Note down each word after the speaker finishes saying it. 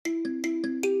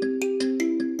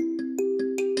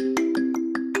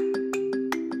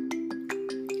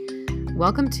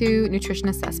welcome to Nutrition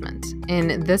Assessment.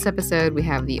 In this episode, we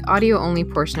have the audio-only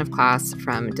portion of class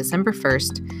from December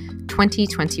 1st,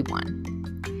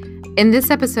 2021. In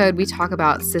this episode, we talk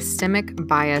about systemic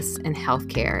bias in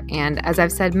healthcare, and as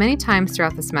I've said many times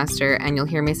throughout the semester, and you'll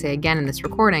hear me say again in this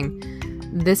recording,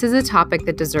 this is a topic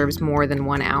that deserves more than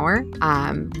 1 hour.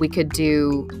 We could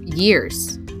do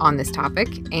years on this topic,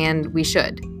 and we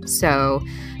should. So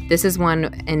this is one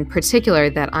in particular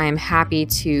that I am happy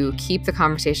to keep the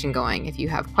conversation going. If you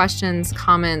have questions,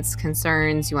 comments,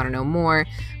 concerns, you want to know more,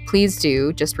 please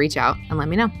do just reach out and let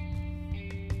me know.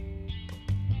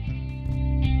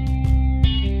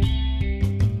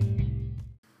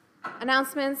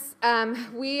 Announcements.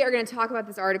 We are going to talk about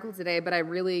this article today, but I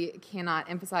really cannot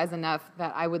emphasize enough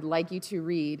that I would like you to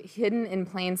read Hidden in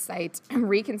Plain Sight,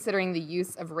 Reconsidering the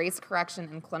Use of Race Correction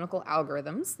in Clinical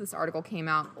Algorithms. This article came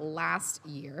out last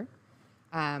year.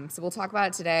 So we'll talk about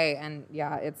it today, and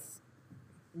yeah,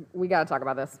 we got to talk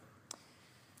about this.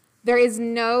 There is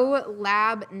no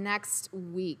lab next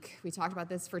week. We talked about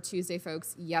this for Tuesday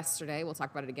folks yesterday. We'll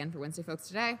talk about it again for Wednesday folks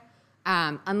today,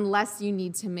 unless you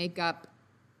need to make up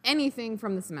anything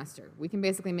from the semester. We can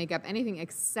basically make up anything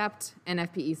except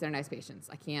NFPE standardized patients.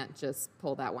 I can't just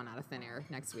pull that one out of thin air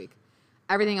next week.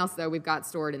 Everything else, though, we've got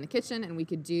stored in the kitchen, and we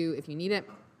could do if you need it.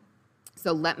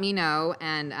 So let me know,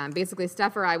 and basically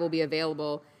Steph or I will be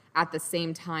available at the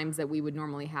same times that we would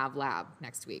normally have lab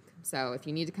next week. So if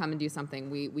you need to come and do something,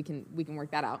 we can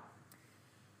work that out.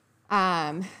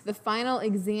 The final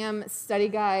exam study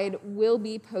guide will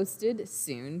be posted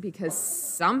soon because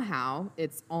somehow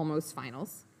it's almost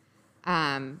finals.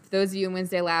 For those of you in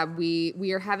Wednesday lab,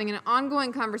 we are having an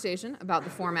ongoing conversation about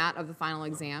the format of the final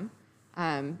exam.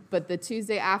 But the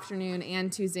Tuesday afternoon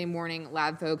and Tuesday morning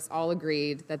lab folks all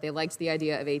agreed that they liked the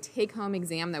idea of a take-home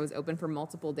exam that was open for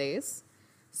multiple days.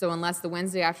 So unless the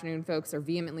Wednesday afternoon folks are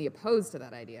vehemently opposed to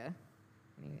that idea,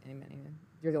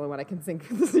 you're the only one I can think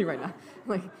to see right now.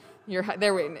 Like, you're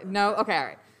there waiting. No? Okay, all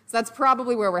right. So that's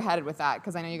probably where we're headed with that,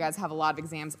 because I know you guys have a lot of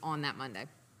exams on that Monday.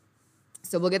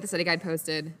 So we'll get the study guide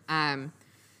posted. And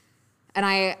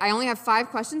I only have 5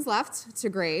 questions left to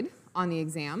grade on the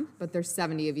exam, but there's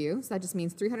 70 of you, so that just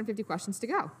means 350 questions to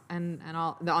go and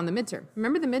on the midterm.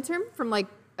 Remember the midterm from like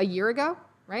a year ago,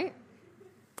 right?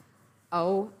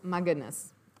 Oh my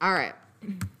goodness. All right.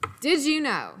 Did you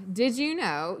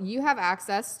know you have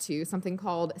access to something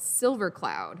called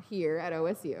SilverCloud here at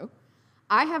OSU?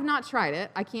 I have not tried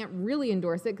it. I can't really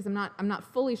endorse it because I'm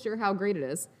not fully sure how great it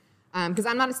is. Because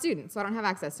I'm not a student, so I don't have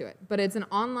access to it. But it's an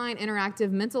online interactive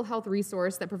mental health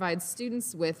resource that provides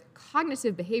students with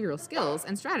cognitive behavioral skills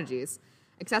and strategies,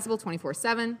 accessible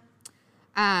 24/7.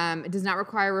 It does not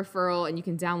require referral, and you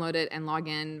can download it and log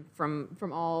in from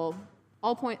all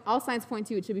signs point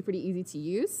to it should be pretty easy to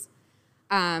use.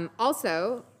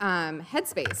 Also,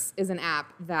 Headspace is an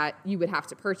app that you would have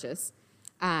to purchase,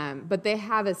 but they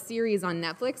have a series on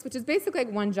Netflix, which is basically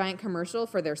like one giant commercial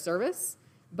for their service.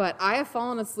 But I have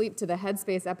fallen asleep to the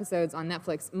Headspace episodes on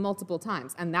Netflix multiple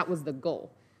times, and that was the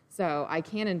goal. So I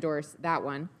can endorse that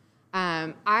one.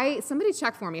 Somebody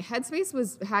checked for me.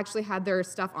 Headspace actually had their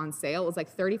stuff on sale. It was like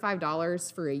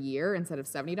 $35 for a year instead of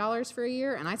 $70 for a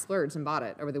year, and I splurged and bought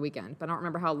it over the weekend. But I don't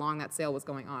remember how long that sale was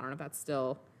going on. I don't know if that's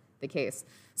still the case.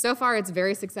 So far, it's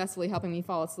very successfully helping me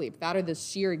fall asleep. That or the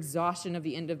sheer exhaustion of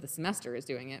the end of the semester is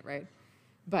doing it, right?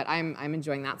 But I'm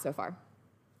enjoying that so far.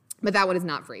 But that one is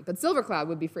not free. But SilverCloud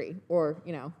would be free, or,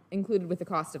 included with the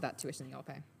cost of that tuition that y'all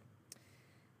pay.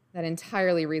 That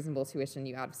entirely reasonable tuition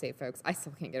you out-of-state folks. I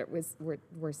still can't get it.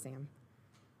 Where's Sam?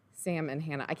 Sam and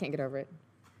Hannah. I can't get over it.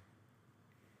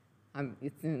 All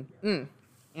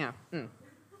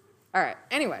right,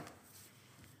 anyway.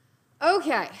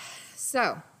 Okay,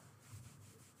 so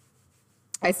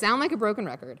I sound like a broken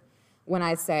record when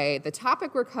I say the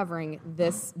topic we're covering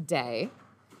this day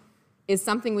is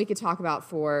something we could talk about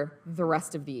for the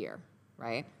rest of the year,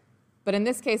 right? But in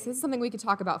this case, this is something we could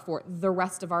talk about for the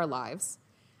rest of our lives,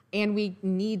 and we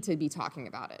need to be talking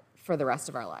about it for the rest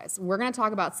of our lives. We're going to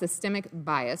talk about systemic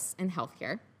bias in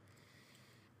healthcare.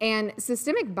 And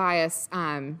systemic bias,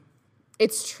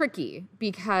 it's tricky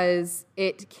because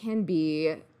it can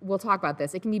be, we'll talk about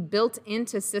this, it can be built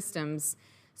into systems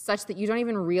such that you don't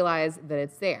even realize that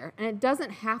it's there. And it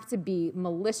doesn't have to be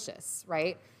malicious,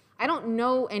 right? I don't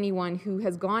know anyone who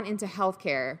has gone into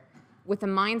healthcare with the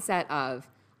mindset of,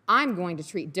 I'm going to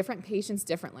treat different patients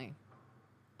differently.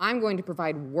 I'm going to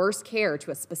provide worse care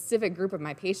to a specific group of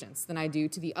my patients than I do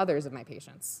to the others of my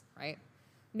patients, right?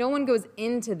 No one goes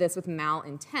into this with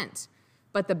malintent,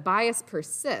 but the bias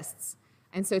persists.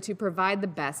 And so to provide the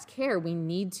best care, we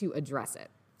need to address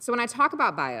it. So when I talk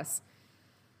about bias,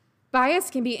 bias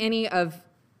can be any of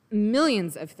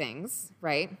millions of things,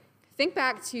 right? Think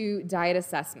back to diet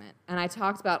assessment, and I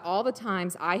talked about all the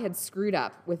times I had screwed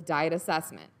up with diet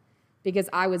assessment because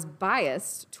I was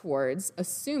biased towards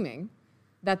assuming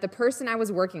that the person I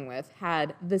was working with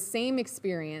had the same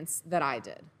experience that I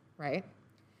did, right?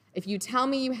 If you tell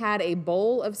me you had a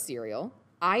bowl of cereal,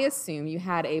 I assume you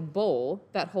had a bowl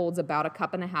that holds about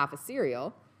 1.5 cups of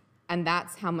cereal, and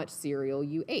that's how much cereal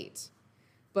you ate.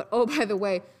 But oh, by the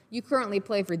way, you currently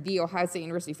play for the Ohio State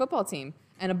University football team,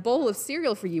 and a bowl of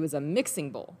cereal for you is a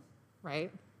mixing bowl,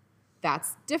 right?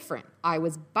 That's different. I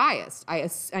was biased.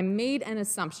 I made an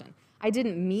assumption. I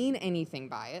didn't mean anything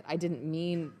by it. I didn't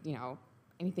mean,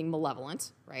 anything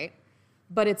malevolent, right?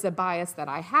 But it's a bias that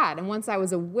I had. And once I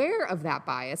was aware of that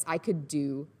bias, I could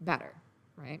do better,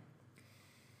 right?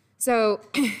 So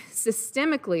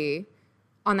systemically,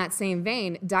 on that same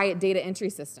vein, diet data entry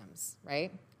systems,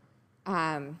 right?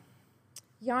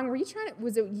 Yang,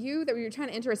 was it you that you were trying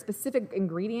to enter a specific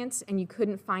ingredient and you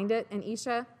couldn't find it in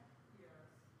Isha? Yeah.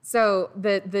 So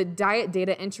the diet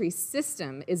data entry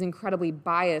system is incredibly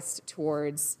biased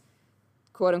towards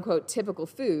quote unquote typical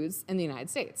foods in the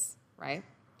United States, right?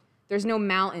 There's no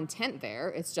malintent there.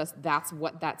 It's just that's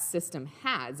what that system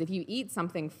has. If you eat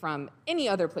something from any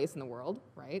other place in the world,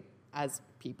 right, as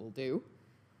people do,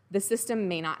 the system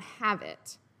may not have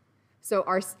it. So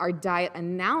our diet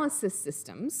analysis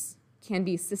systems can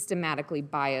be systematically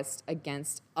biased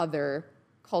against other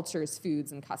cultures,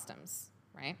 foods, and customs,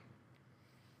 right?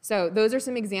 So those are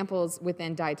some examples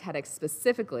within dietetics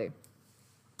specifically.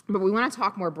 But we want to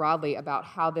talk more broadly about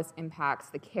how this impacts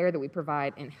the care that we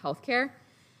provide in healthcare.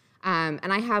 And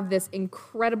I have this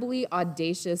incredibly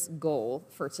audacious goal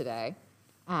for today.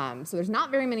 So there's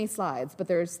not very many slides, but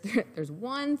there's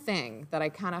one thing that I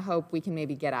kind of hope we can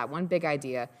maybe get at, one big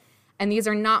idea. And these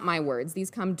are not my words. These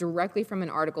come directly from an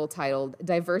article titled,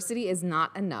 "Diversity is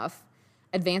Not Enough,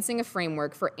 Advancing a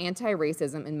Framework for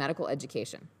Anti-Racism in Medical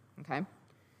Education." Okay?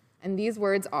 And these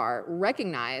words are,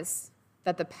 recognize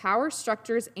that the power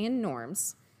structures and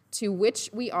norms to which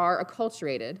we are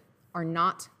acculturated are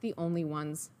not the only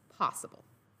ones possible.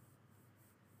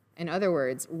 In other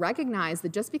words, recognize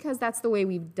that just because that's the way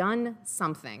we've done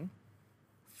something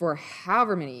for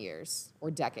however many years or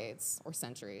decades or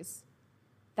centuries,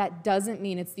 that doesn't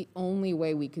mean it's the only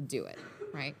way we could do it,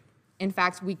 right? In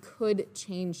fact, we could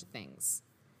change things.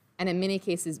 And in many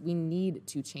cases, we need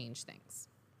to change things.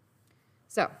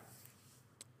 So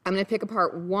I'm going to pick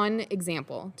apart one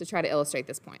example to try to illustrate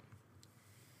this point.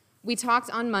 We talked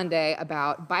on Monday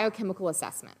about biochemical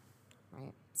assessment,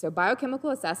 right? So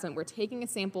biochemical assessment, we're taking a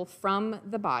sample from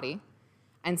the body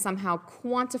and somehow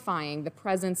quantifying the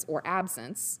presence or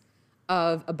absence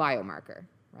of a biomarker,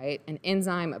 right? An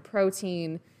enzyme, a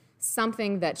protein,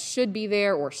 something that should be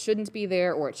there or shouldn't be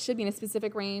there, or it should be in a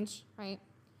specific range, right?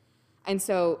 And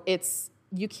so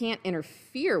you can't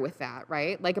interfere with that,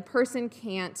 right? Like a person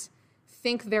can't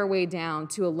think their way down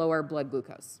to a lower blood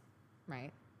glucose,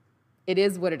 right? It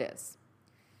is what it is.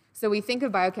 So we think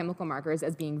of biochemical markers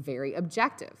as being very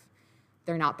objective.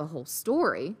 They're not the whole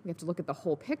story. We have to look at the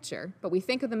whole picture, but we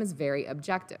think of them as very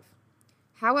objective.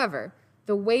 However,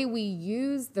 the way we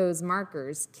use those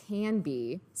markers can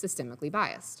be systemically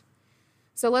biased.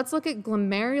 So let's look at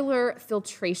glomerular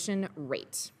filtration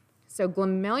rate. So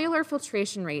glomerular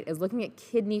filtration rate is looking at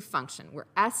kidney function. We're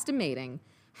estimating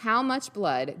how much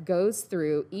blood goes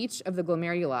through each of the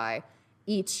glomeruli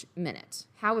each minute.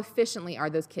 How efficiently are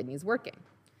those kidneys working?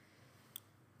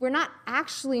 We're not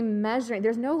actually measuring.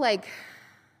 There's no I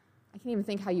can't even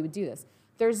think how you would do this.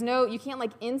 You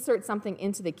can't insert something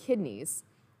into the kidneys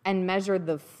and measure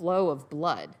the flow of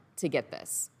blood to get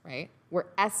this, right? We're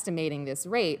estimating this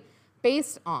rate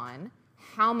based on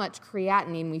how much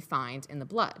creatinine we find in the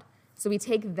blood. So we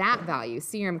take that value,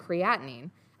 serum creatinine,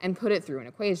 and put it through an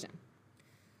equation.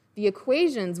 The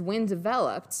equations, when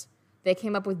developed, they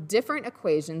came up with different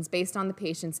equations based on the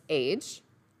patient's age,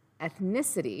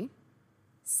 ethnicity,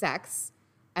 sex,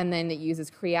 and then it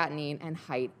uses creatinine and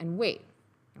height and weight,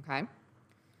 okay?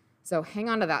 So hang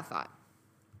on to that thought.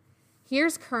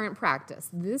 Here's current practice.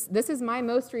 This is my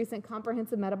most recent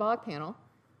comprehensive metabolic panel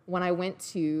when I went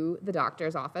to the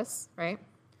doctor's office, right?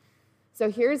 So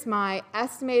here's my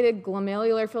estimated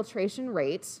glomerular filtration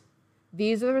rate.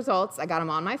 These are the results. I got them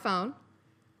on my phone.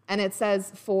 And it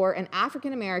says for an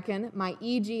African American, my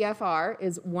eGFR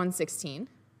is 116,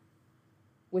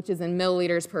 which is in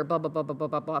milliliters per blah, blah, blah, blah, blah,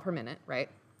 blah, blah per minute, right?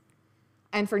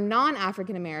 And for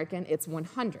non-African American, it's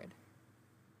 100,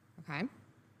 okay?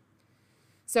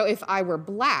 So if I were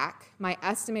black, my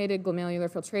estimated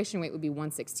glomerular filtration rate would be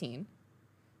 116.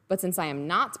 But since I am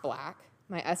not black,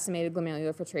 my estimated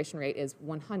glomerular filtration rate is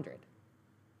 100.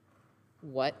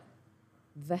 What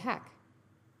the heck?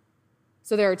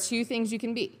 So there are two things you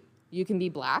can be. You can be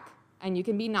black and you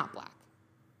can be not black.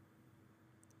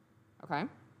 Okay?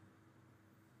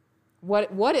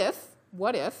 What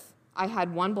if I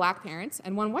had one black parent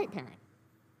and one white parent?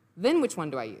 Then which one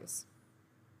do I use?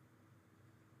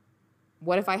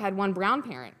 What if I had one brown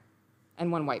parent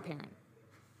and one white parent?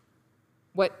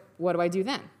 What do I do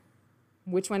then?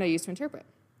 Which one do I use to interpret?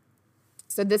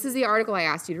 So this is the article I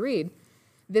asked you to read.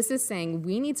 This is saying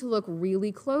we need to look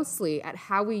really closely at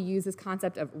how we use this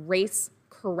concept of race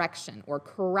correction, or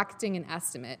correcting an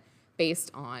estimate based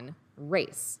on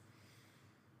race.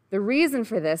 The reason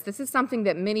for this is something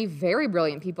that many very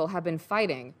brilliant people have been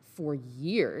fighting for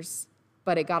years,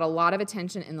 but it got a lot of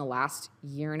attention in the last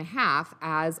year and a half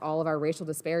as all of our racial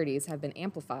disparities have been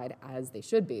amplified, as they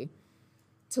should be,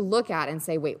 to look at and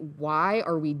say, wait, why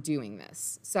are we doing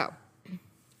this? So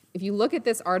if you look at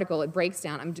this article, it breaks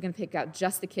down. I'm going to pick out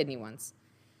just the kidney ones.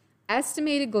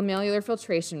 Estimated glomerular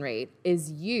filtration rate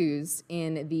is used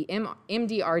in the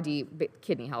MDRD,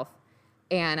 kidney health,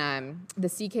 and the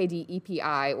CKD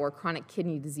EPI, or chronic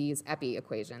kidney disease EPI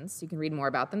equations. You can read more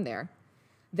about them there.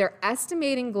 They're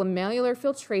estimating glomerular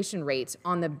filtration rate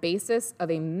on the basis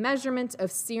of a measurement of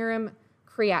serum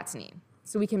creatinine.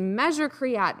 So we can measure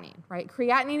creatinine, right?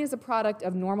 Creatinine is a product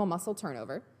of normal muscle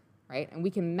turnover, right? And we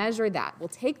can measure that. We'll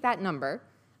take that number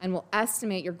and we'll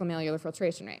estimate your glomerular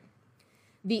filtration rate.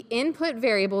 The input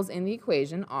variables in the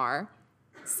equation are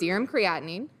serum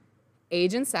creatinine,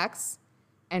 age and sex,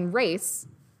 and race,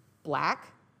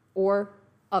 black or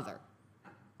other,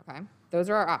 okay? Those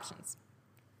are our options.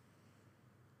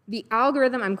 The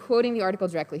algorithm, I'm quoting the article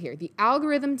directly here, the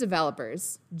algorithm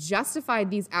developers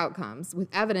justified these outcomes with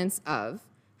evidence of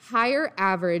higher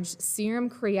average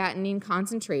serum creatinine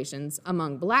concentrations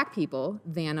among black people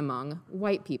than among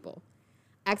white people.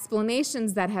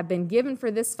 Explanations that have been given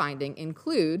for this finding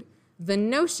include the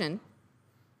notion,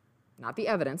 not the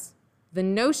evidence, the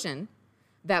notion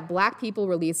that black people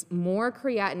release more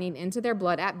creatinine into their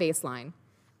blood at baseline,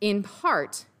 in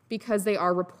part because they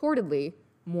are reportedly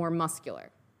more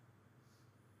muscular.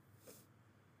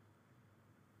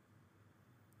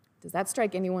 Does that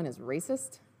strike anyone as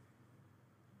racist?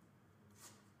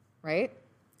 Right?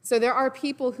 So there are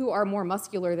people who are more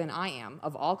muscular than I am,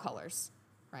 of all colors,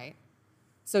 right?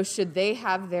 So should they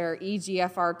have their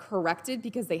eGFR corrected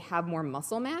because they have more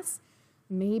muscle mass?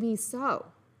 Maybe so.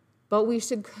 But we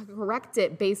should correct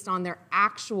it based on their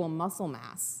actual muscle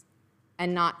mass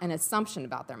and not an assumption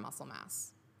about their muscle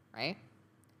mass, right?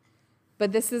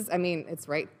 But this is, I mean, it's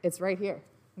right here.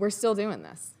 We're still doing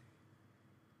this.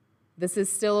 This is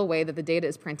still a way that the data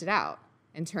is printed out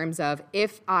in terms of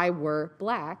if I were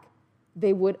black,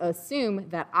 they would assume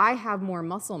that I have more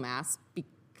muscle mass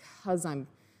because I'm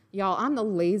the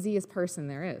laziest person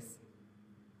there is.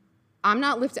 I'm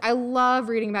not lifting, I love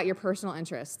reading about your personal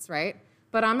interests, right?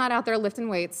 But I'm not out there lifting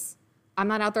weights. I'm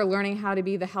not out there learning how to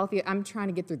be the healthy, I'm trying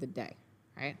to get through the day,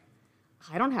 right?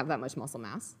 I don't have that much muscle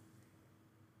mass.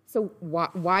 So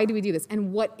why do we do this?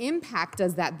 And what impact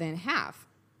does that then have?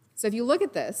 So if you look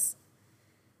at this,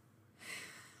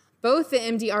 both the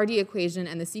MDRD equation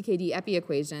and the CKD EPI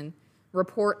equation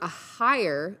report a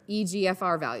higher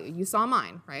eGFR value. You saw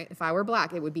mine, right? If I were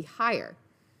black, it would be higher.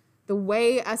 The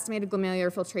way estimated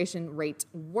glomerular filtration rate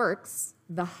works,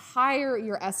 the higher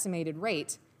your estimated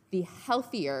rate, the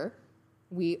healthier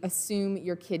we assume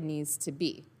your kidneys to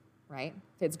be, right?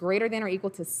 If it's greater than or equal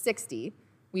to 60,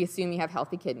 we assume you have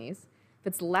healthy kidneys. If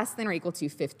it's less than or equal to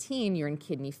 15, you're in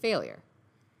kidney failure.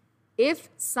 If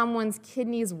someone's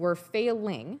kidneys were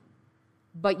failing,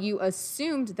 but you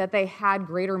assumed that they had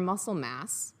greater muscle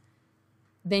mass,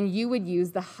 then you would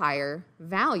use the higher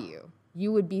value.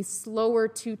 You would be slower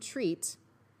to treat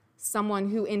someone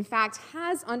who in fact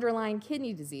has underlying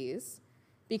kidney disease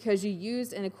because you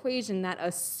used an equation that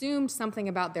assumed something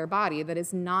about their body that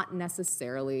is not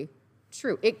necessarily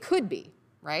true. It could be,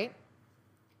 right?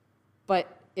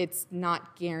 But it's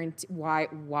not guaranteed.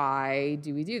 Why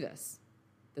do we do this?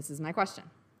 This is my question.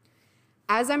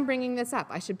 As I'm bringing this up,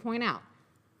 I should point out,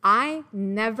 I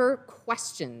never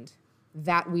questioned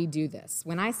that we do this.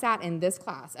 When I sat in this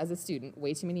class as a student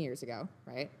way too many years ago,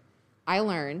 right, I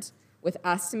learned with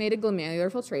estimated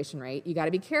glomerular filtration rate, you got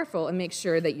to be careful and make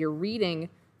sure that you're reading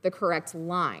the correct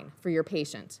line for your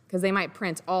patient because they might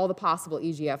print all the possible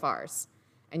eGFRs,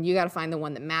 and you got to find the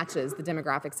one that matches the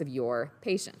demographics of your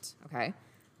patient, okay?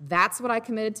 That's what I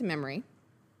committed to memory.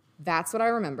 That's what I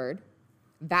remembered.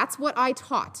 That's what I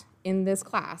taught in this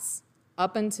class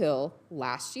up until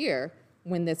last year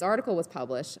when this article was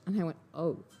published, and I went,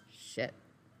 oh, shit.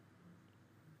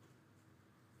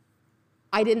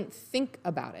 I didn't think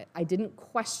about it. I didn't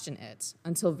question it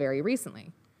until very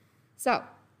recently. So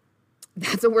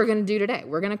that's what we're going to do today.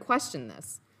 We're going to question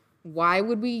this. Why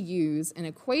would we use an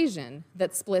equation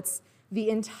that splits the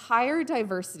entire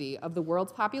diversity of the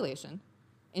world's population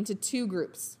into two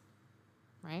groups,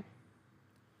 right?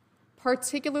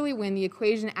 Particularly when the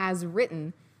equation as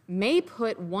written may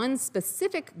put one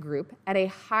specific group at a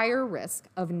higher risk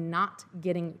of not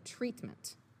getting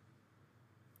treatment.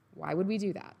 Why would we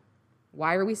do that?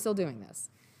 Why are we still doing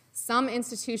this? Some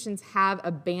institutions have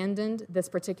abandoned this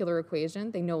particular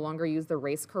equation. They no longer use the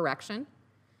race correction.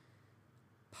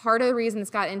 Part of the reason this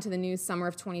got into the news summer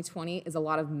of 2020 is a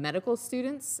lot of medical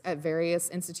students at various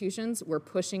institutions were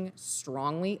pushing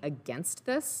strongly against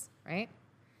this, right?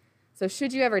 So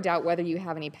should you ever doubt whether you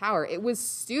have any power, it was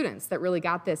students that really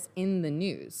got this in the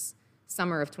news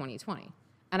summer of 2020.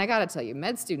 And I gotta tell you,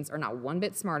 med students are not one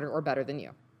bit smarter or better than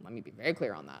you. Let me be very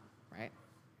clear on that, right?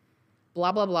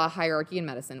 Blah, blah, blah, hierarchy in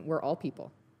medicine. We're all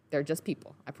people. They're just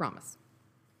people, I promise.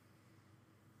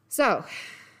 So,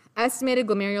 estimated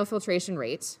glomerular filtration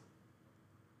rate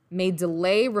may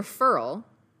delay referral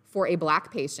for a Black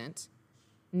patient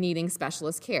needing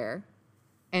specialist care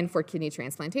and for kidney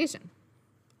transplantation.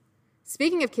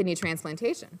 Speaking of kidney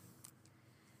transplantation,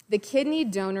 the kidney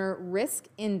donor risk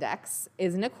index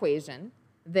is an equation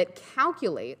that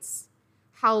calculates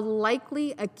how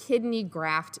likely a kidney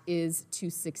graft is to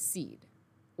succeed.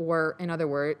 Or in other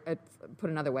words,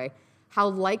 put another way, how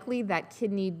likely that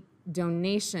kidney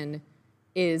donation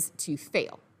is to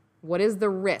fail. What is the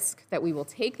risk that we will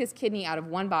take this kidney out of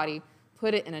one body,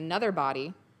 put it in another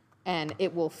body, and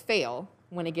it will fail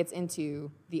when it gets into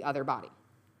the other body?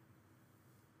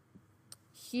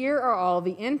 Here are all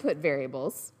the input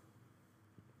variables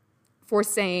for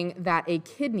saying that a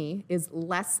kidney is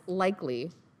less likely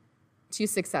to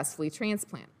successfully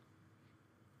transplant.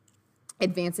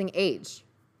 Advancing age,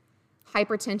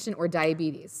 hypertension or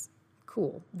diabetes.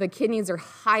 Cool. The kidneys are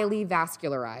highly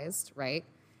vascularized, right?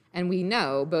 And we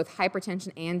know both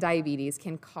hypertension and diabetes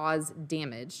can cause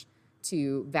damage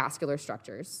to vascular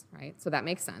structures, right? So that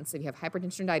makes sense. If you have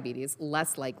hypertension and diabetes,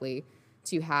 less likely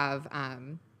to have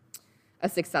a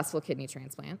successful kidney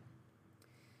transplant.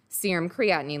 Serum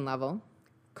creatinine level,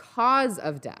 cause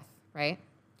of death, right?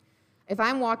 If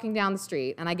I'm walking down the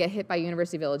street and I get hit by a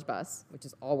University Village bus, which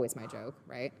is always my joke,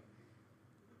 right?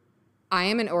 I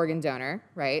am an organ donor,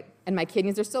 right? And my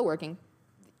kidneys are still working.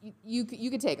 You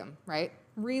could take them, right?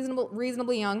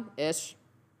 Reasonably young-ish.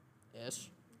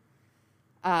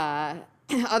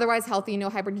 Otherwise healthy, no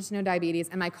hypertension, no diabetes,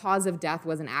 and my cause of death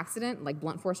was an accident, like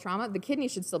blunt force trauma, the kidney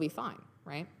should still be fine,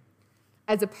 right?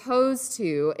 As opposed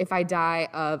to if I die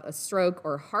of a stroke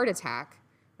or heart attack,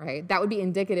 right? That would be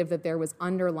indicative that there was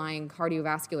underlying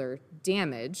cardiovascular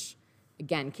damage.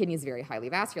 Again, kidney is very highly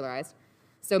vascularized.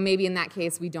 So maybe in that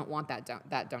case, we don't want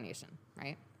that donation,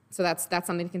 right? So that's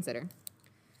something to consider.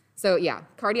 So yeah,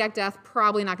 cardiac death,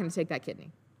 probably not going to take that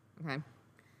kidney, okay?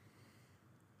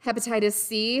 Hepatitis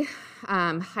C,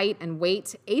 height and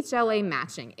weight, HLA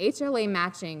matching. HLA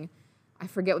matching, I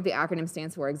forget what the acronym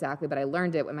stands for exactly, but I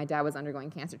learned it when my dad was undergoing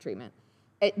cancer treatment.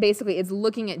 Basically, it's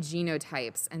looking at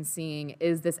genotypes and seeing,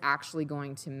 is this actually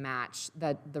going to match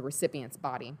the recipient's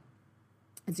body?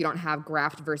 And so you don't have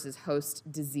graft versus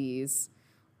host disease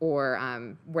or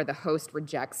where the host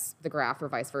rejects the graft or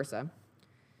vice versa.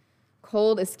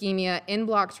 Cold ischemia,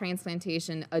 in-block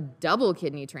transplantation, a double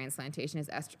kidney transplantation is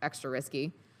extra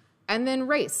risky. And then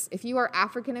race. If you are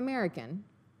African American,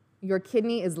 your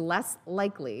kidney is less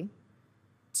likely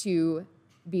to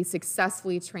be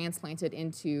successfully transplanted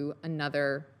into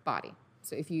another body.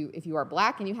 So if you are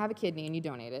Black and you have a kidney and you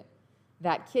donate it,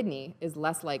 that kidney is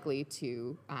less likely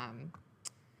to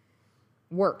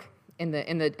work in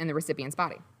the recipient's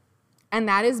body. And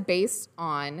that is based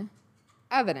on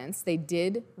evidence. They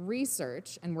did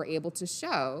research and were able to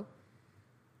show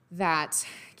that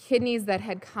kidneys that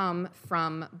had come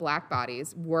from Black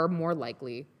bodies were more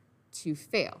likely to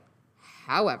fail.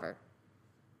 However,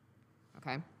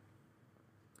 okay,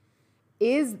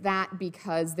 is that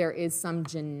because there is some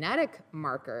genetic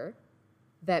marker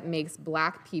that makes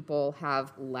Black people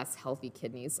have less healthy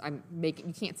kidneys?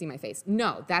 You can't see my face.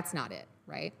 No, that's not it,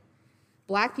 right?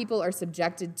 Black people are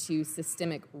subjected to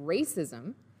systemic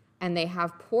racism, and they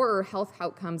have poorer health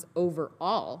outcomes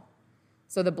overall.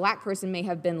 So the Black person may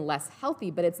have been less healthy,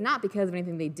 but it's not because of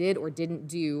anything they did or didn't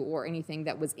do or anything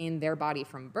that was in their body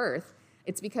from birth.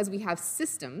 It's because we have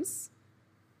systems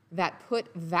that put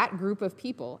that group of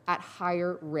people at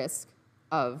higher risk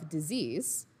of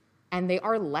disease, and they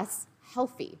are less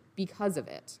healthy because of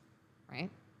it, right?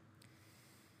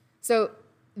 So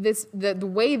the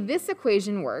way this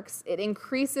equation works, it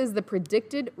increases the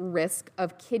predicted risk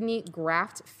of kidney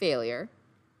graft failure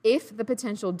if the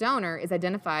potential donor is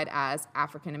identified as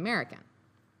African American.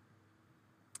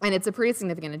 And it's a pretty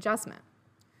significant adjustment.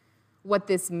 What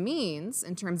this means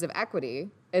in terms of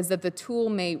equity is that the tool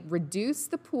may reduce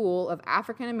the pool of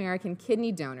African American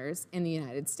kidney donors in the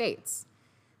United States.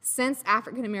 Since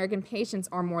African American patients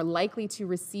are more likely to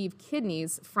receive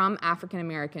kidneys from African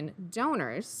American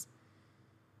donors,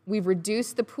 we've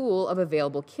reduced the pool of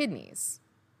available kidneys.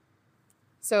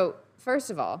 So, first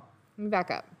of all, let me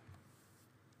back up.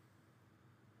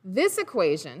 This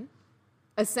equation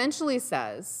essentially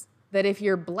says that if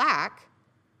you're black,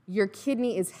 your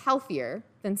kidney is healthier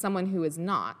than someone who is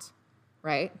not,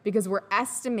 right? Because we're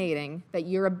estimating that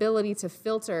your ability to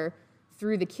filter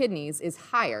through the kidneys is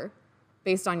higher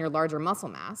based on your larger muscle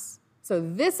mass. So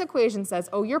this equation says,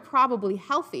 oh, you're probably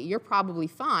healthy, you're probably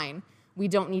fine, we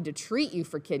don't need to treat you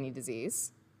for kidney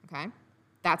disease, okay?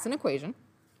 That's an equation.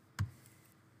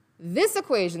 This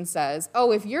equation says,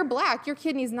 oh, if you're black, your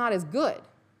kidney's not as good.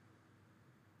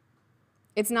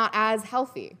 It's not as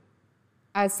healthy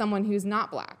as someone who's not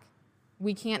black.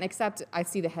 We can't accept it. I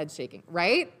see the head shaking,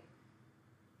 right?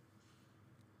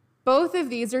 Both of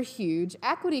these are huge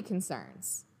equity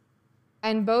concerns.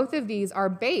 And both of these are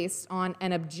based on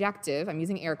an objective, I'm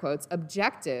using air quotes,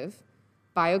 objective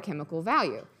biochemical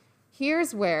value.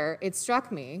 Here's where it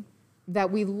struck me that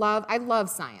I love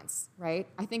science, right?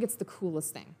 I think it's the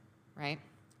coolest thing, right?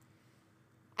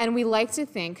 And we like to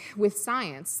think with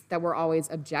science that we're always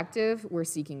objective, we're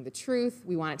seeking the truth,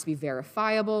 we want it to be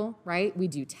verifiable, right? We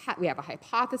have a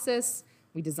hypothesis,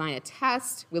 we design a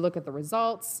test, we look at the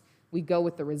results, we go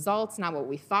with the results, not what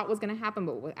we thought was going to happen,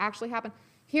 but what actually happened.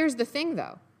 Here's the thing,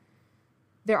 though.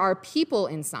 There are people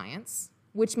in science,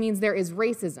 which means there is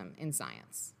racism in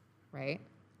science, right?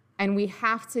 And we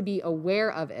have to be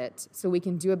aware of it so we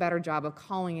can do a better job of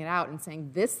calling it out and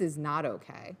saying, this is not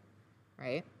okay,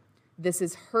 right? This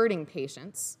is hurting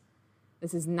patients.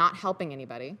 This is not helping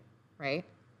anybody, right?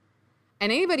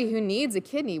 And anybody who needs a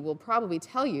kidney will probably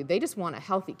tell you they just want a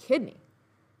healthy kidney,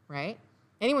 right?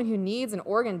 Anyone who needs an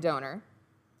organ donor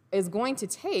is going to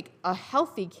take a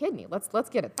healthy kidney. Let's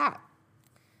get at that.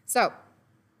 So,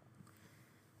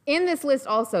 in this list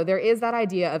also, there is that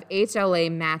idea of HLA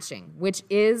matching, which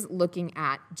is looking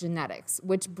at genetics,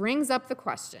 which brings up the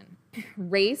question,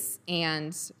 race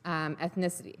and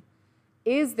ethnicity.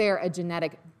 Is there a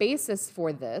genetic basis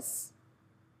for this,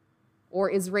 or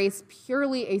is race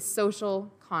purely a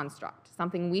social construct,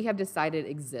 something we have decided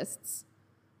exists,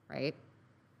 right?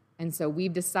 And so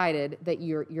we've decided that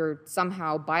you're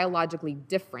somehow biologically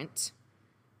different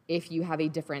if you have a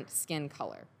different skin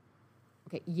color.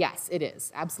 Okay, yes, it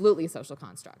is absolutely a social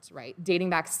construct, right? Dating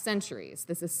back centuries,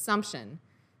 this assumption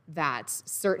that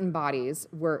certain bodies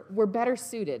were better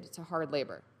suited to hard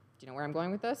labor. Do you know where I'm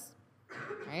going with this?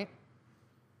 Right?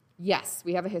 Yes,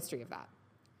 we have a history of that.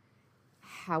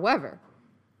 However,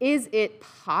 is it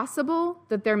possible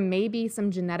that there may be some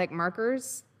genetic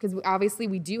markers? Because obviously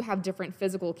we do have different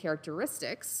physical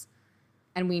characteristics,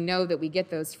 and we know that we get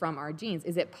those from our genes.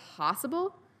 Is it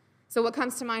possible? So what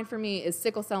comes to mind for me is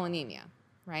sickle cell anemia,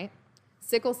 right?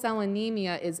 Sickle cell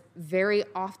anemia is very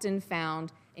often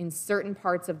found in certain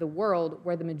parts of the world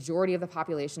where the majority of the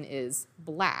population is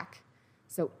black.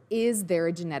 So is there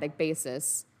a genetic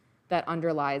basis that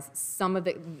underlies some of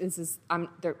the,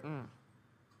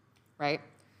 right?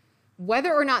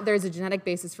 Whether or not there's a genetic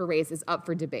basis for race is up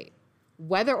for debate.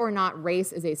 Whether or not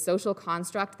race is a social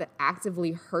construct that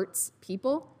actively hurts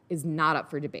people is not up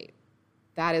for debate.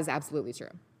 That is absolutely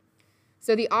true.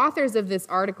 So the authors of this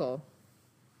article,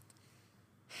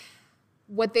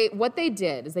 what they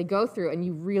did is they go through, and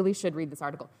you really should read this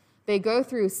article, they go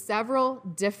through several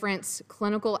different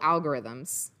clinical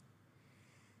algorithms,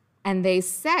 and they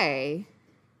say,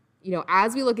 you know,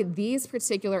 as we look at these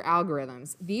particular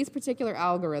algorithms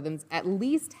at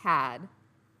least had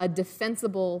a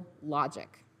defensible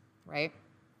logic, right?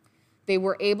 They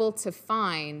were able to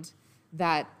find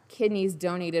that kidneys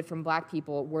donated from black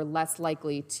people were less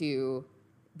likely to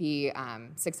be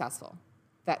successful,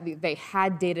 that they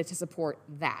had data to support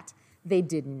that. They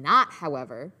did not,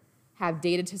 however, have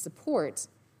data to support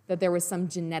that there was some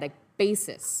genetic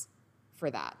basis for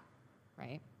that,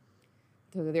 right?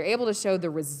 So they're able to show the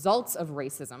results of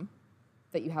racism,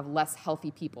 that you have less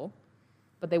healthy people,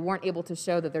 but they weren't able to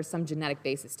show that there's some genetic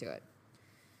basis to it.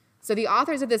 So the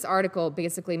authors of this article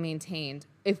basically maintained,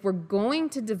 if we're going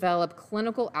to develop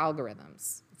clinical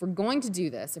algorithms, if we're going to do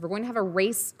this, if we're going to have a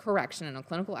race correction in a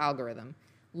clinical algorithm,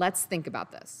 let's think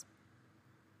about this.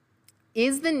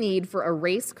 Is the need for a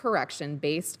race correction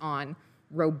based on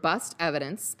robust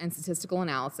evidence and statistical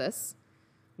analysis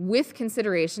with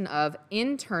consideration of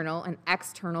internal and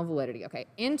external validity? Okay,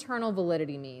 internal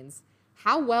validity means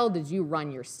how well did you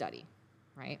run your study,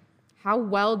 right? How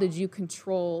well did you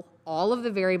control all of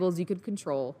the variables you could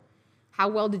control? How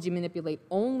well did you manipulate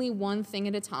only one thing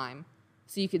at a time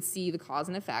so you could see the cause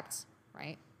and effect,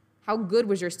 right? How good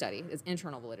was your study is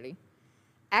internal validity.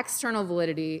 External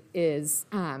validity is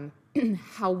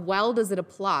how well does it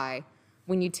apply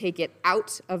when you take it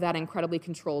out of that incredibly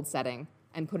controlled setting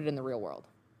and put it in the real world,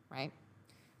 right?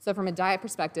 So from a diet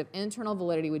perspective, internal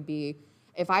validity would be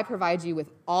if I provide you with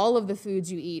all of the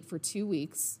foods you eat for 2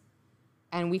 weeks,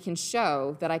 and we can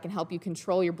show that I can help you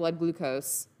control your blood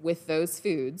glucose with those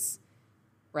foods,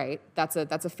 right? That's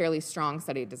a fairly strong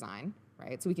study design,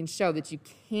 right? So we can show that you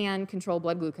can control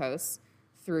blood glucose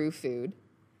through food.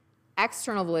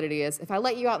 External validity is if I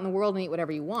let you out in the world and eat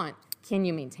whatever you want, can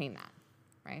you maintain that,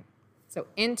 right? So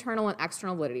internal and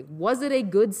external validity. Was it a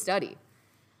good study?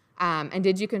 And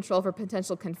did you control for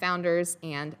potential confounders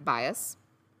and bias?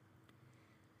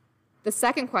 The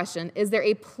second question, is there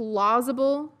a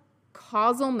plausible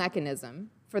causal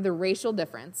mechanism for the racial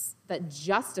difference that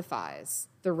justifies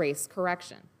the race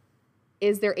correction?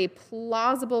 Is there a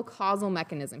plausible causal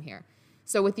mechanism here?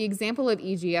 So with the example of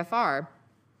EGFR,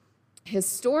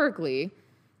 historically,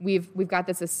 we've got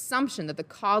this assumption that the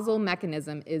causal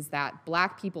mechanism is that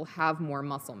black people have more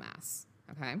muscle mass,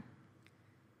 okay?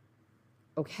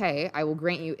 Okay, I will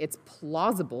grant you it's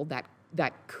plausible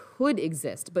that could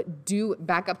exist, but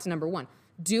back up to number one.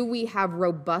 Do we have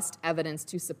robust evidence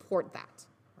to support that,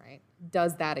 right?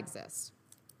 Does that exist?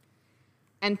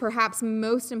 And perhaps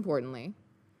most importantly,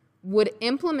 would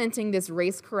implementing this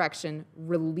race correction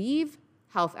relieve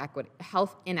health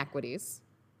inequities,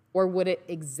 or would it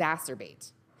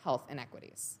exacerbate health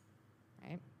inequities,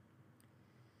 right?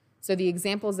 So the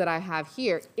examples that I have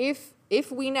here,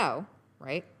 if we know,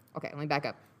 right? Okay, let me back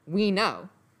up. We know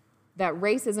that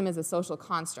racism is a social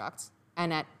construct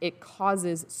and that it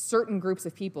causes certain groups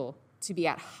of people to be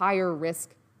at higher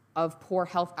risk of poor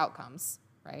health outcomes,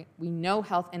 right? We know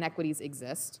health inequities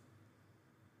exist.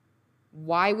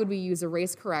 Why would we use a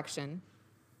race correction,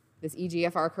 this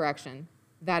EGFR correction,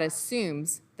 that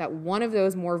assumes that one of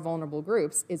those more vulnerable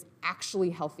groups is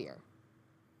actually healthier,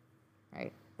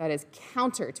 right? That is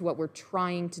counter to what we're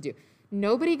trying to do.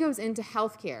 Nobody goes into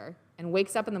healthcare and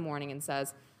wakes up in the morning and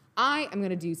says, I am going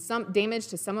to do some damage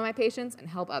to some of my patients and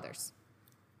help others.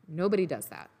 Nobody does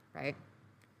that, right?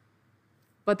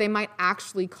 But they might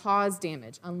actually cause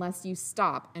damage unless you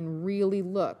stop and really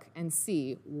look and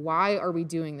see, why are we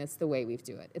doing this the way we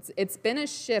do it? It's been a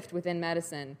shift within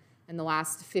medicine in the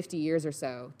last 50 years or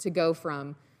so to go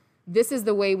from this is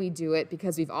the way we do it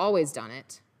because we've always done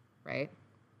it, right?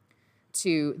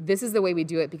 To this is the way we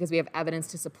do it because we have evidence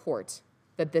to support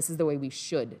that this is the way we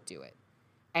should do it.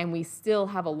 And we still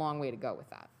have a long way to go with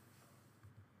that.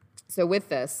 So with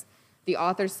this, the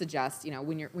authors suggest,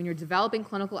 when you're developing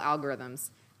clinical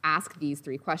algorithms, ask these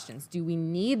 3 questions. Do we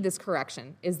need this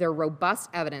correction? Is there robust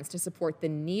evidence to support the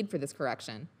need for this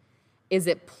correction? Is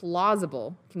it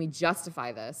plausible? Can we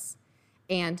justify this?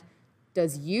 And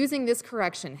does using this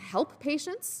correction help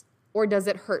patients or does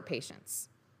it hurt patients,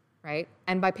 right?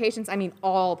 And by patients, I mean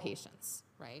all patients,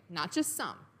 right? Not just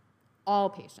some, all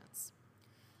patients.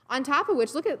 On top of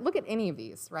which, look at any of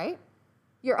these, right?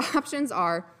 Your options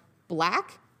are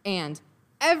black and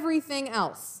everything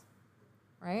else,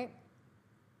 right?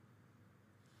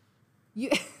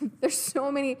 There's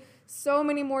so many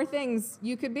more things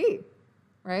you could be,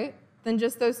 right, than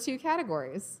just those 2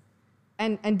 categories.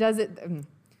 And does it,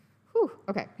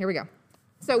 okay, here we go.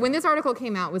 So when this article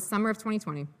came out, it was summer of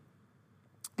 2020,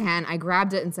 and I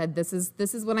grabbed it and said, this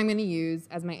is what I'm going to use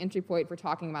as my entry point for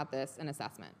talking about this in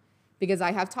assessment. Because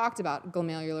I have talked about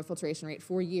glomerular filtration rate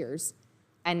for years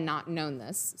and not known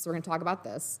this, so we're going to talk about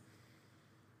this.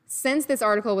 Since this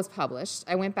article was published,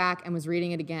 I went back and was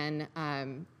reading it again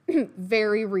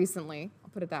very recently, I'll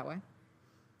put it that way.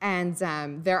 And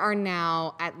there are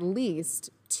now at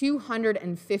least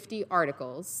 250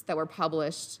 articles that were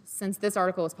published since this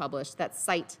article was published that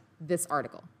cite this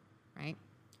article, right?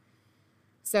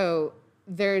 So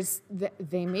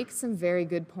they make some very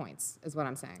good points, is what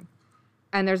I'm saying.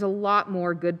 And there's a lot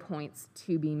more good points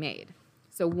to be made.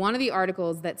 So one of the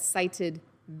articles that cited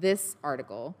this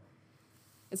article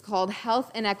is called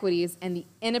Health Inequities and the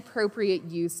Inappropriate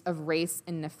Use of Race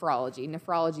in Nephrology,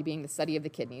 nephrology being the study of the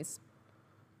kidneys.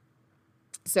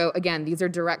 So again, these are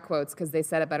direct quotes because they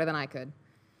said it better than I could.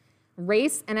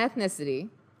 Race and ethnicity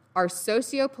are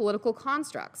socio-political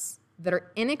constructs that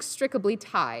are inextricably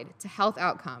tied to health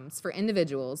outcomes for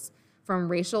individuals from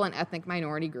racial and ethnic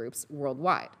minority groups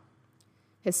worldwide.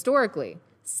 Historically,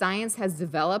 science has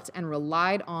developed and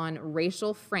relied on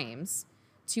racial frames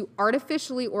to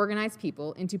artificially organize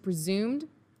people into presumed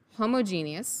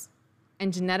homogeneous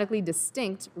and genetically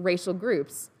distinct racial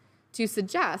groups to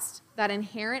suggest that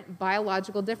inherent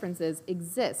biological differences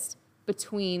exist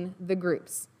between the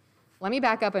groups. Let me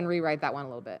back up and rewrite that one a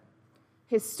little bit.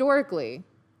 Historically,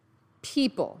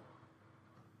 people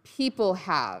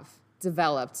have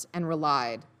developed and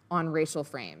relied on racial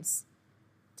frames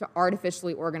to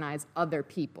artificially organize other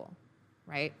people,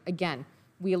 right? Again,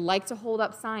 we like to hold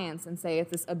up science and say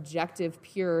it's this objective,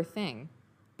 pure thing,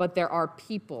 but there are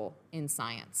people in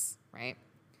science, right?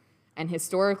 And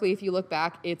historically, if you look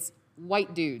back, it's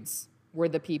white dudes were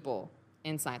the people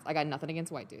in science. I got nothing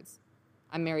against white dudes.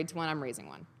 I'm married to one, I'm raising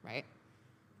one, right?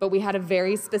 But we had a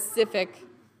very specific,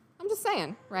 I'm just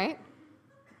saying, right?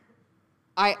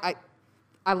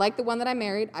 I like the one that I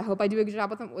married. I hope I do a good job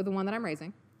with the one that I'm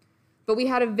raising. But we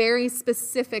had a very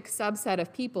specific subset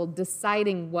of people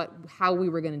deciding how we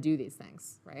were going to do these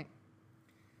things, right?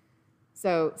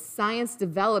 So science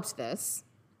developed this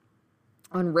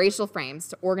on racial frames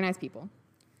to organize people.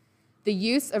 The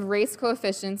use of race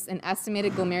coefficients in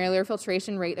estimated glomerular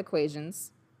filtration rate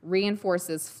equations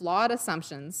reinforces flawed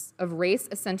assumptions of race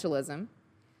essentialism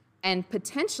and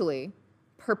potentially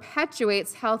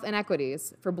perpetuates health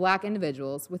inequities for Black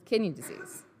individuals with kidney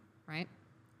disease, right?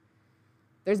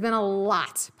 There's been a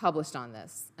lot published on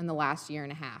this in the last year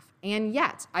and a half. And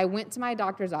yet, I went to my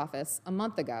doctor's office a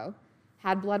month ago,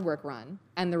 had blood work run,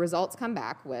 and the results come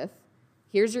back with,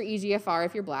 here's your EGFR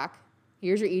if you're Black,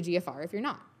 here's your EGFR if you're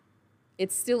not.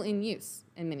 It's still in use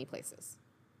in many places,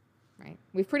 right?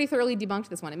 We've pretty thoroughly debunked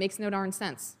this one. It makes no darn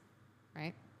sense,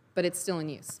 right? But it's still in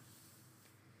use.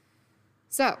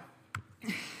 So,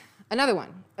 another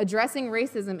one, addressing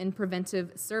racism in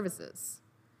preventive services.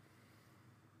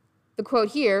 The quote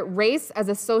here, race as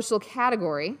a social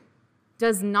category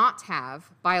does not have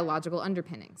biological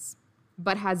underpinnings,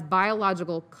 but has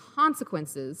biological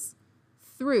consequences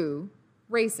through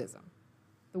racism.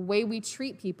 The way we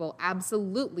treat people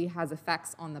absolutely has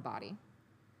effects on the body,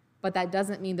 but that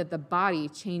doesn't mean that the body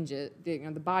changes,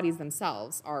 the bodies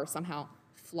themselves are somehow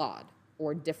flawed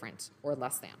or different or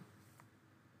less than.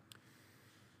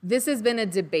 This has been a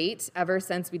debate ever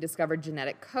since we discovered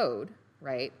genetic code,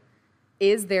 right?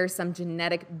 Is there some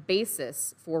genetic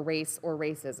basis for race or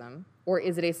racism, or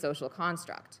is it a social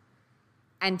construct?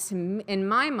 And in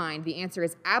my mind, the answer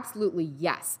is absolutely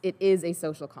yes, it is a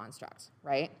social construct,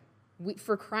 right?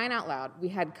 For crying out loud, we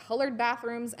had colored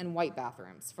bathrooms and white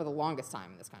bathrooms for the longest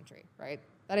time in this country, right?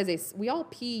 That is we all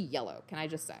pee yellow, can I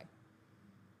just say,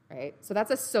 right? So that's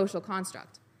a social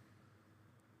construct.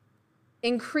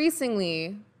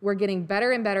 Increasingly, we're getting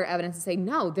better and better evidence to say,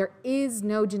 no, there is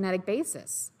no genetic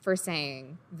basis for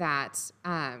saying that,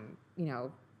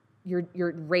 your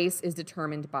race is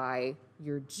determined by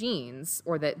your genes,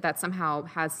 or that somehow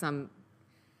has some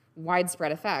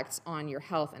widespread effect on your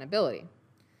health and ability.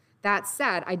 That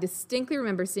said, I distinctly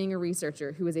remember seeing a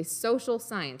researcher who was a social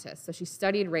scientist, so she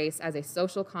studied race as a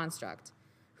social construct,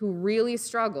 who really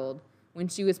struggled when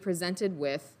she was presented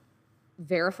with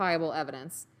verifiable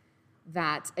evidence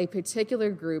that a particular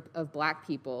group of Black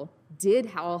people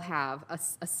did all have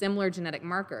a similar genetic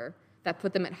marker that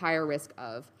put them at higher risk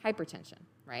of hypertension,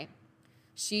 right?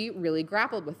 She really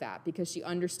grappled with that because she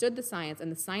understood the science,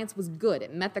 and the science was good.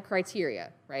 It met the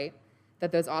criteria, right,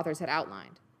 that those authors had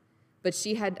outlined. But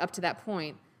she had, up to that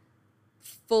point,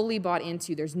 fully bought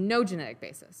into there's no genetic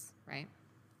basis, right?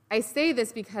 I say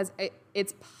this because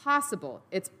it's possible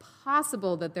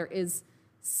that there is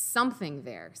something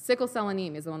there. Sickle cell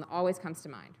anemia is the one that always comes to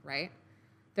mind, right?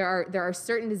 There are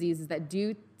certain diseases that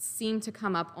do seem to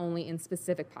come up only in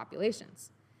specific populations.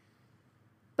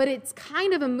 But it's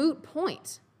kind of a moot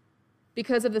point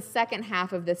because of the second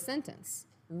half of this sentence.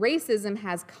 Racism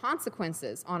has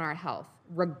consequences on our health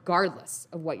regardless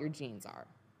of what your genes are,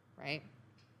 right?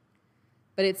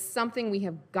 But it's something we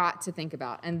have got to think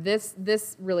about, and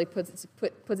this really puts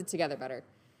it together better.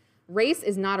 Race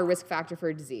is not a risk factor for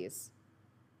a disease,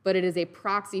 but it is a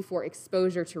proxy for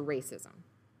exposure to racism.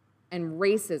 And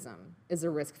racism is a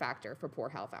risk factor for poor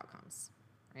health outcomes,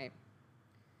 right?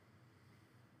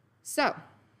 So,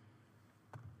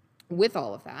 with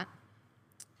all of that,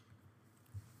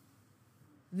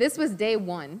 this was day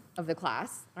one of the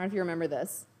class. I don't know if you remember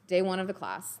this. Day one of the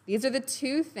class. These are the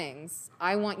two things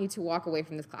I want you to walk away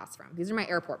from this class from. These are my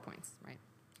airport points, right?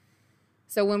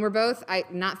 So when we're both,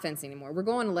 not fancy anymore. We're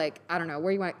going to I don't know,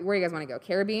 where you guys want to go?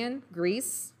 Caribbean?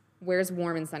 Greece? Where's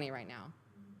warm and sunny right now,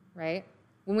 right?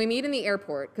 When we meet in the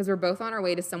airport, because we're both on our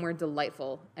way to somewhere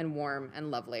delightful and warm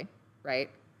and lovely, right?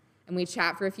 And we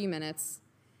chat for a few minutes,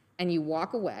 and you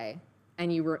walk away,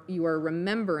 and you are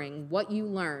remembering what you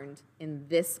learned in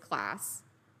this class,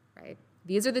 right?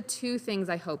 These are the two things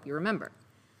I hope you remember.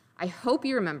 I hope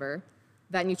you remember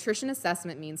that nutrition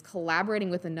assessment means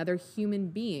collaborating with another human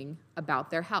being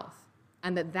about their health,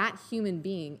 and that that human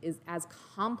being is as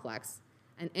complex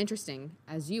and interesting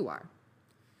as you are.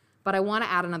 But I want to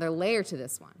add another layer to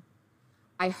this one.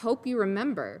 I hope you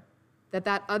remember that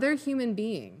that other human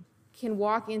being can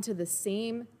walk into the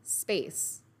same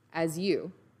space as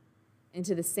you,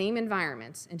 into the same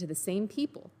environment, into the same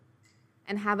people,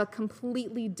 and have a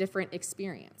completely different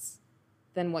experience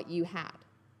than what you had.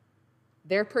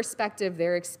 Their perspective,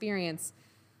 their experience,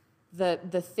 the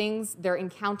things, their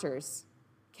encounters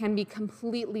can be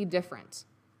completely different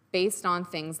based on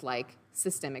things like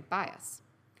systemic bias.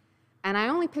 And I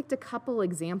only picked a couple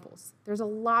examples. There's a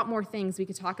lot more things we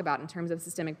could talk about in terms of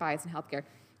systemic bias in healthcare.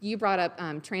 You brought up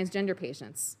transgender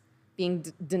patients being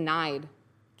denied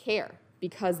care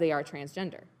because they are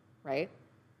transgender, right?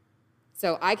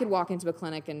 So I could walk into a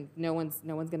clinic and no one's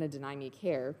going to deny me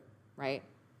care, right?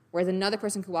 Whereas another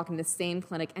person could walk into the same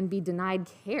clinic and be denied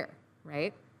care,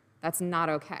 right? That's not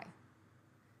okay.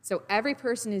 So every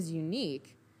person is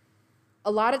unique.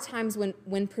 A lot of times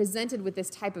when presented with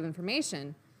this type of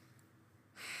information,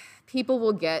 people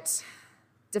will get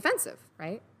defensive,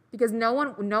 right? Because no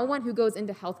one who goes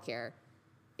into healthcare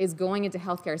is going into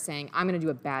healthcare saying, I'm going to do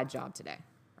a bad job today,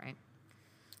 right?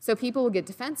 So people will get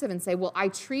defensive and say, well, I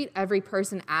treat every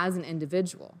person as an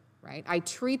individual, right? I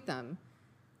treat them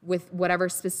with whatever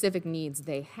specific needs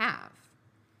they have.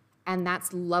 And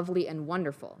that's lovely and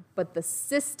wonderful. But the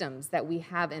systems that we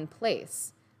have in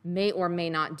place may or may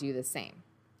not do the same.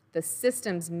 The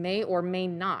systems may or may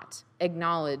not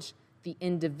acknowledge the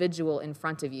individual in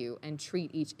front of you and treat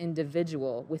each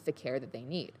individual with the care that they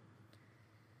need.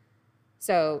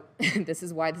 So this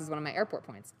is why this is one of my airport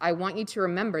points. I want you to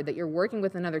remember that you're working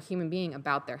with another human being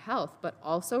about their health, but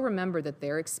also remember that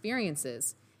their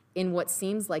experiences in what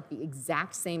seems like the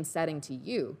exact same setting to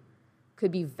you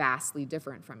could be vastly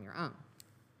different from your own.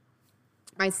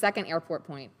 My second airport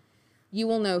point, you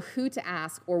will know who to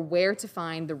ask or where to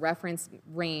find the reference,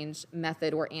 range,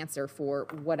 method, or answer for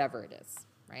whatever it is,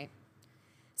 right?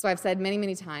 So I've said many,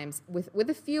 many times, with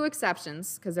a few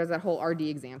exceptions, because there's that whole RD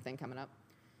exam thing coming up,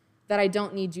 that I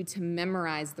don't need you to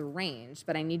memorize the range,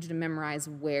 but I need you to memorize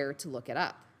where to look it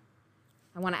up.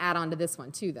 I want to add on to this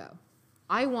one too, though.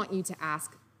 I want you to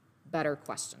ask better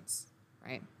questions,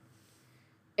 right?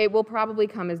 It will probably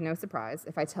come as no surprise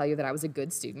if I tell you that I was a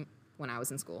good student when I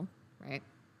was in school, right?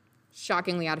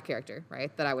 Shockingly out of character,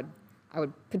 right? That I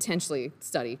would potentially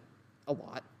study a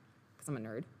lot because I'm a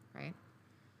nerd, right?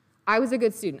 I was a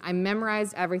good student. I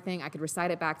memorized everything. I could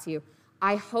recite it back to you.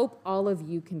 I hope all of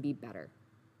you can be better.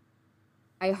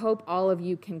 I hope all of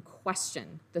you can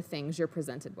question the things you're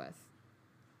presented with.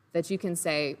 That you can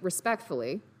say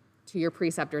respectfully to your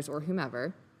preceptors or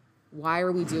whomever, why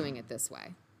are we doing it this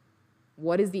way?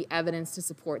 What is the evidence to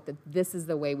support that this is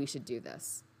the way we should do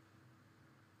this?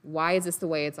 Why is this the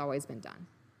way it's always been done?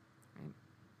 Right?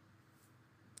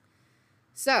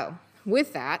 So,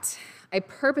 with that, I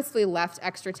purposely left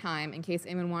extra time in case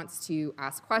anyone wants to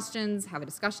ask questions, have a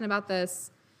discussion about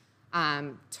this.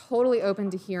 Totally open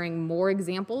to hearing more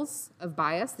examples of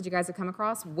bias that you guys have come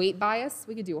across. Weight bias,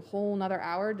 we could do a whole nother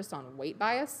hour just on weight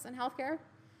bias in healthcare.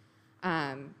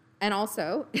 And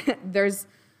also, there's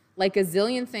like a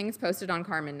zillion things posted on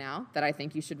Carmen now that I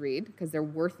think you should read because they're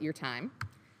worth your time.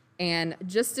 And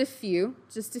just a few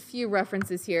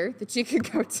references here that you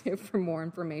could go to for more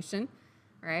information,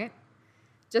 right?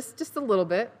 Just a little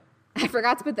bit. I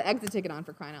forgot to put the exit ticket on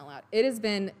for crying out loud. It has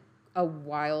been a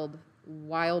wild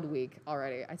week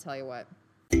already, I tell you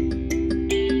what.